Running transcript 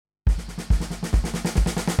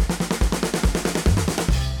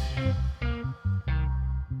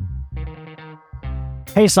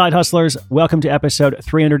Hey, side hustlers. Welcome to episode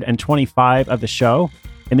 325 of the show.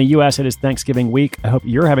 In the U.S., it is Thanksgiving week. I hope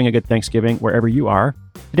you're having a good Thanksgiving wherever you are.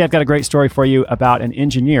 Today, I've got a great story for you about an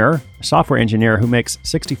engineer, a software engineer who makes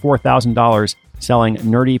 $64,000 selling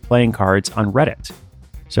nerdy playing cards on Reddit.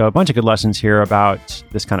 So a bunch of good lessons here about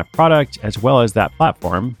this kind of product, as well as that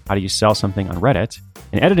platform. How do you sell something on Reddit?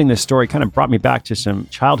 And editing this story kind of brought me back to some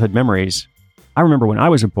childhood memories. I remember when I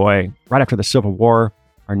was a boy, right after the Civil War,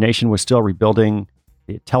 our nation was still rebuilding.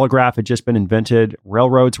 The telegraph had just been invented.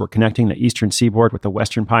 Railroads were connecting the eastern seaboard with the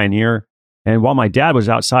western pioneer. And while my dad was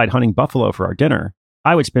outside hunting buffalo for our dinner,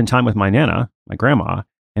 I would spend time with my Nana, my grandma,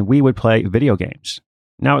 and we would play video games.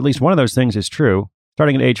 Now, at least one of those things is true.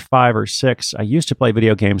 Starting at age 5 or 6, I used to play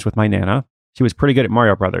video games with my Nana. She was pretty good at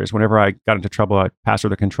Mario Brothers. Whenever I got into trouble, I'd pass her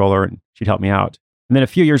the controller and she'd help me out. And then a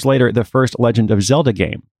few years later, the first Legend of Zelda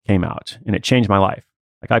game came out, and it changed my life.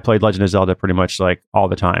 Like, I played Legend of Zelda pretty much like all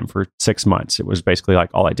the time for 6 months. It was basically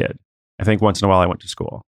like all I did. I think once in a while I went to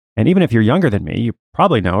school. And even if you're younger than me, you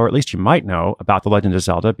probably know, or at least you might know about the Legend of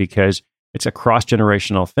Zelda because it's a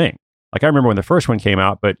cross-generational thing. Like, I remember when the first one came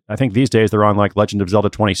out, but I think these days they're on like Legend of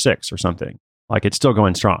Zelda 26 or something. Like, it's still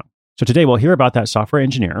going strong. So today we'll hear about that software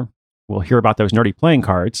engineer. We'll hear about those nerdy playing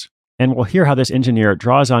cards. And we'll hear how this engineer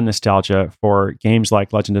draws on nostalgia for games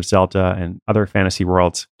like Legend of Zelda and other fantasy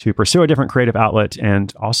worlds to pursue a different creative outlet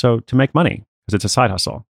and also to make money because it's a side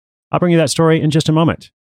hustle. I'll bring you that story in just a moment.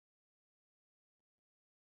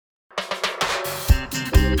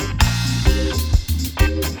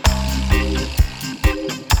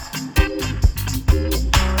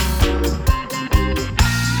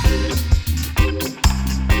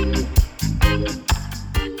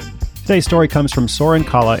 Today's story comes from Soren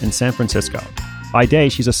Kalla in San Francisco. By day,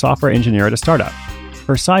 she's a software engineer at a startup.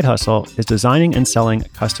 Her side hustle is designing and selling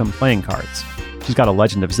custom playing cards. She's got a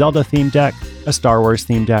Legend of Zelda themed deck, a Star Wars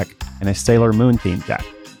themed deck, and a Sailor Moon themed deck.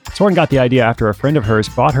 Soren got the idea after a friend of hers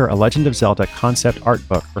bought her a Legend of Zelda concept art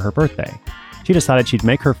book for her birthday. She decided she'd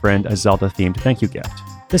make her friend a Zelda-themed thank you gift.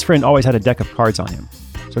 This friend always had a deck of cards on him,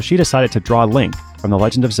 so she decided to draw Link from the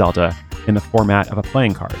Legend of Zelda in the format of a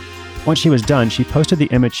playing card. Once she was done, she posted the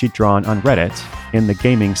image she'd drawn on Reddit in the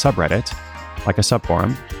gaming subreddit, like a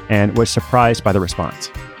subforum, and was surprised by the response.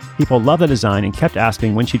 People loved the design and kept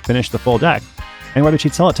asking when she'd finish the full deck and whether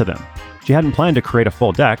she'd sell it to them. She hadn't planned to create a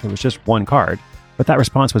full deck, it was just one card, but that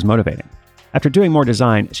response was motivating. After doing more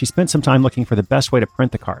design, she spent some time looking for the best way to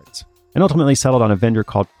print the cards, and ultimately settled on a vendor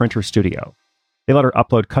called Printer Studio. They let her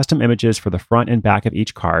upload custom images for the front and back of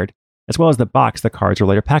each card, as well as the box the cards were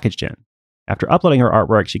later packaged in. After uploading her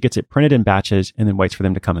artwork, she gets it printed in batches and then waits for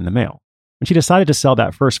them to come in the mail. When she decided to sell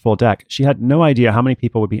that first full deck, she had no idea how many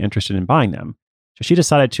people would be interested in buying them, so she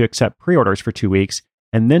decided to accept pre-orders for 2 weeks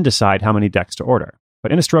and then decide how many decks to order.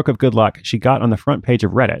 But in a stroke of good luck, she got on the front page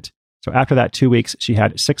of Reddit, so after that 2 weeks, she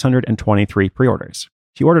had 623 pre-orders.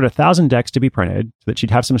 She ordered 1,000 decks to be printed so that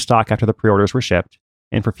she'd have some stock after the pre-orders were shipped,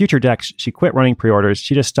 and for future decks, she quit running pre-orders.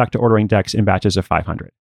 She just stuck to ordering decks in batches of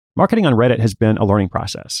 500. Marketing on Reddit has been a learning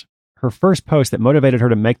process. Her first post that motivated her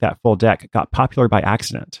to make that full deck got popular by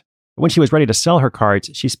accident. But when she was ready to sell her cards,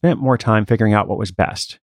 she spent more time figuring out what was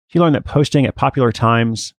best. She learned that posting at popular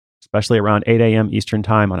times, especially around 8 a.m. Eastern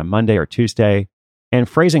Time on a Monday or Tuesday, and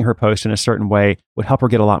phrasing her post in a certain way would help her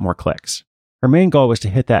get a lot more clicks. Her main goal was to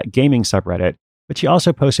hit that gaming subreddit, but she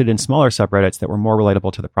also posted in smaller subreddits that were more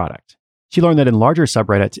relatable to the product. She learned that in larger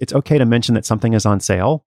subreddits, it's okay to mention that something is on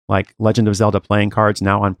sale, like Legend of Zelda playing cards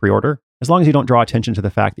now on pre-order, as long as you don't draw attention to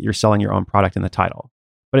the fact that you're selling your own product in the title.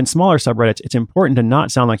 But in smaller subreddits, it's important to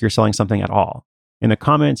not sound like you're selling something at all. In the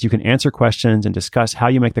comments, you can answer questions and discuss how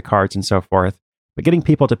you make the cards and so forth, but getting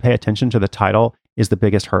people to pay attention to the title is the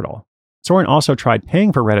biggest hurdle. Soren also tried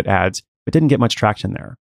paying for Reddit ads, but didn't get much traction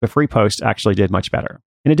there. The free posts actually did much better.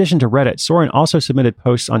 In addition to Reddit, Soren also submitted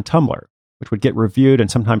posts on Tumblr, which would get reviewed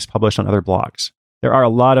and sometimes published on other blogs. There are a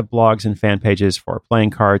lot of blogs and fan pages for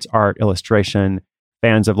playing cards, art, illustration,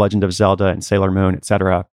 fans of Legend of Zelda and Sailor Moon,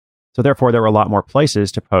 etc. So therefore, there were a lot more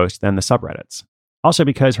places to post than the subreddits. Also,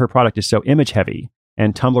 because her product is so image heavy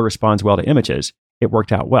and Tumblr responds well to images, it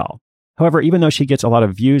worked out well. However, even though she gets a lot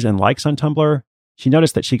of views and likes on Tumblr, she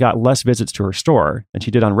noticed that she got less visits to her store than she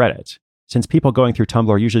did on Reddit, since people going through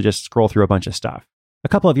Tumblr usually just scroll through a bunch of stuff. A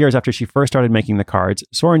couple of years after she first started making the cards,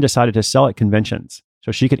 Soren decided to sell at conventions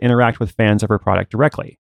so she could interact with fans of her product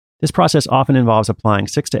directly. This process often involves applying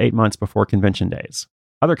 6 to 8 months before convention days.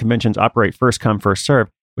 Other conventions operate first come, first serve,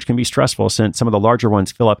 which can be stressful since some of the larger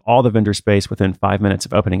ones fill up all the vendor space within 5 minutes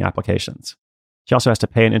of opening applications. She also has to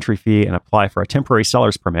pay an entry fee and apply for a temporary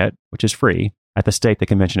seller's permit, which is free, at the state the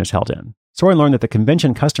convention is held in. Soren learned that the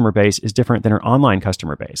convention customer base is different than her online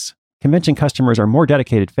customer base. Convention customers are more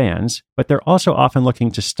dedicated fans, but they're also often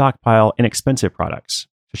looking to stockpile inexpensive products.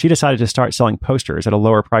 So she decided to start selling posters at a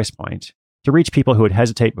lower price point to reach people who would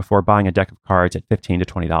hesitate before buying a deck of cards at $15 to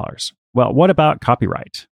 $20. Well, what about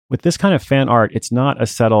copyright? With this kind of fan art, it's not a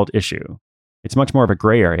settled issue. It's much more of a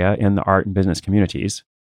gray area in the art and business communities.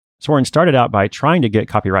 Soren started out by trying to get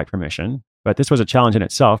copyright permission, but this was a challenge in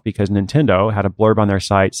itself because Nintendo had a blurb on their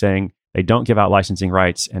site saying they don't give out licensing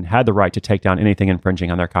rights and had the right to take down anything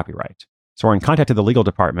infringing on their copyright. Soren contacted the legal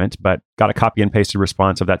department, but got a copy and pasted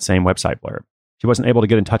response of that same website blurb. She wasn't able to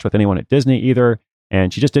get in touch with anyone at Disney either,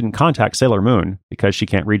 and she just didn't contact Sailor Moon because she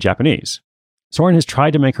can't read Japanese. Soren has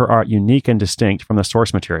tried to make her art unique and distinct from the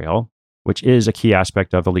source material, which is a key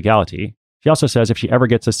aspect of the legality. She also says if she ever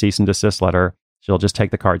gets a cease and desist letter, she'll just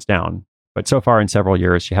take the cards down. But so far in several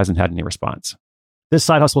years, she hasn't had any response. This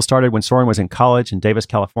side hustle started when Soren was in college in Davis,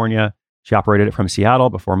 California. She operated it from Seattle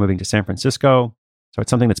before moving to San Francisco. So it's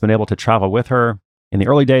something that's been able to travel with her. In the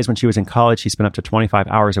early days when she was in college, she spent up to 25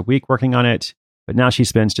 hours a week working on it. But now she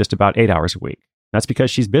spends just about 8 hours a week. That's because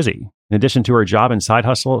she's busy. In addition to her job and side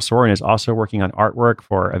hustle, Soren is also working on artwork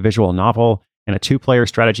for a visual novel and a 2-player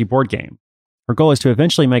strategy board game. Her goal is to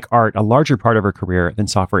eventually make art a larger part of her career than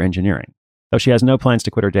software engineering, though she has no plans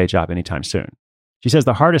to quit her day job anytime soon. She says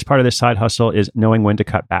the hardest part of this side hustle is knowing when to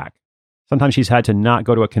cut back. Sometimes she's had to not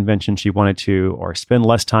go to a convention she wanted to or spend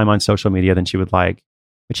less time on social media than she would like,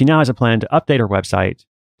 but she now has a plan to update her website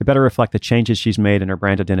to better reflect the changes she's made in her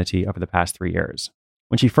brand identity over the past 3 years.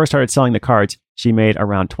 When she first started selling the cards, she made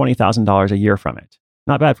around $20,000 a year from it.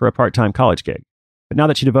 Not bad for a part-time college gig. But now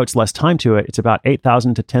that she devotes less time to it, it's about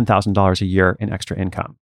 $8,000 to $10,000 a year in extra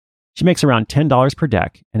income. She makes around $10 per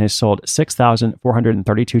deck and has sold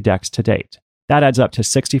 6,432 decks to date. That adds up to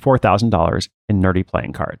 $64,000 in nerdy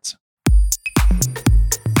playing cards.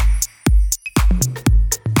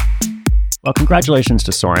 Well, congratulations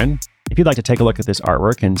to Soren. If you'd like to take a look at this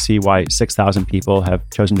artwork and see why 6,000 people have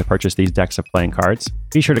chosen to purchase these decks of playing cards,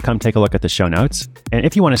 be sure to come take a look at the show notes. And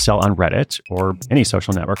if you want to sell on Reddit, or any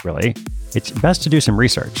social network really, it's best to do some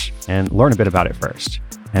research and learn a bit about it first.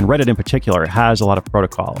 And Reddit in particular has a lot of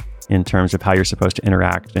protocol in terms of how you're supposed to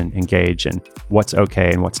interact and engage and what's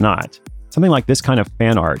okay and what's not. Something like this kind of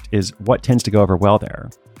fan art is what tends to go over well there.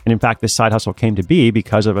 And in fact, this side hustle came to be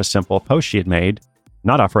because of a simple post she had made,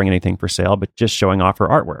 not offering anything for sale, but just showing off her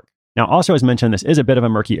artwork. Now, also as mentioned, this is a bit of a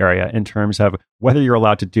murky area in terms of whether you're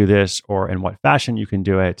allowed to do this or in what fashion you can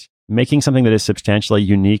do it. Making something that is substantially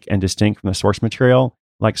unique and distinct from the source material,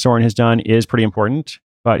 like Soren has done, is pretty important.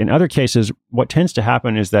 But in other cases, what tends to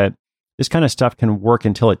happen is that this kind of stuff can work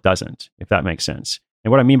until it doesn't, if that makes sense.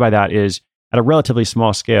 And what I mean by that is, at a relatively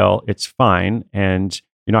small scale, it's fine, and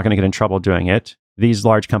you're not going to get in trouble doing it. These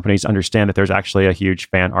large companies understand that there's actually a huge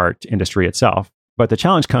fan art industry itself. But the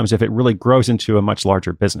challenge comes if it really grows into a much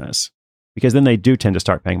larger business, because then they do tend to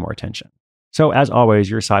start paying more attention. So as always,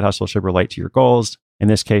 your side hustle should relate to your goals. In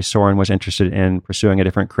this case, Soren was interested in pursuing a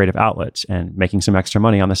different creative outlet and making some extra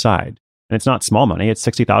money on the side. And it's not small money, it's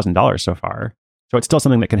 $60,000 so far. So it's still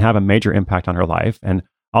something that can have a major impact on her life and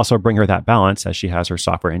also bring her that balance as she has her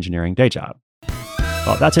software engineering day job.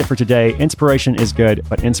 Well, that's it for today. Inspiration is good,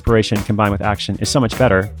 but inspiration combined with action is so much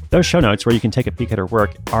better. Those show notes where you can take a peek at her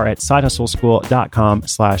work are at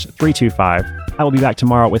sidehustleschool.com/325. I will be back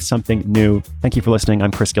tomorrow with something new. Thank you for listening.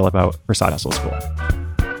 I'm Chris Guillebeau for Side Hustle School.